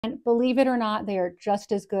And believe it or not, they are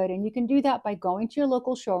just as good. And you can do that by going to your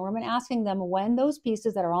local showroom and asking them when those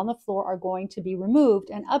pieces that are on the floor are going to be removed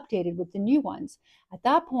and updated with the new ones. At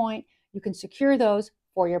that point, you can secure those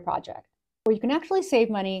for your project. Where you can actually save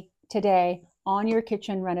money today on your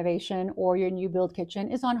kitchen renovation or your new build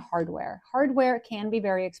kitchen is on hardware. Hardware can be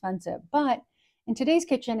very expensive, but in today's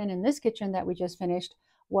kitchen and in this kitchen that we just finished,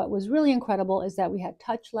 what was really incredible is that we had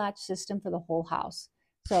touch latch system for the whole house.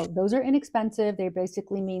 So those are inexpensive. They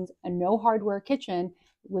basically means a no hardware kitchen.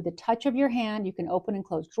 With a touch of your hand, you can open and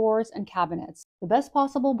close drawers and cabinets. The best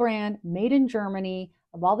possible brand, made in Germany,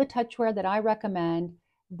 of all the touchware that I recommend,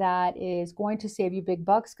 that is going to save you big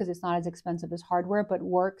bucks because it's not as expensive as hardware, but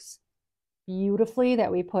works beautifully,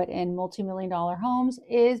 that we put in multi-million-dollar homes,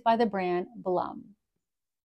 is by the brand Blum.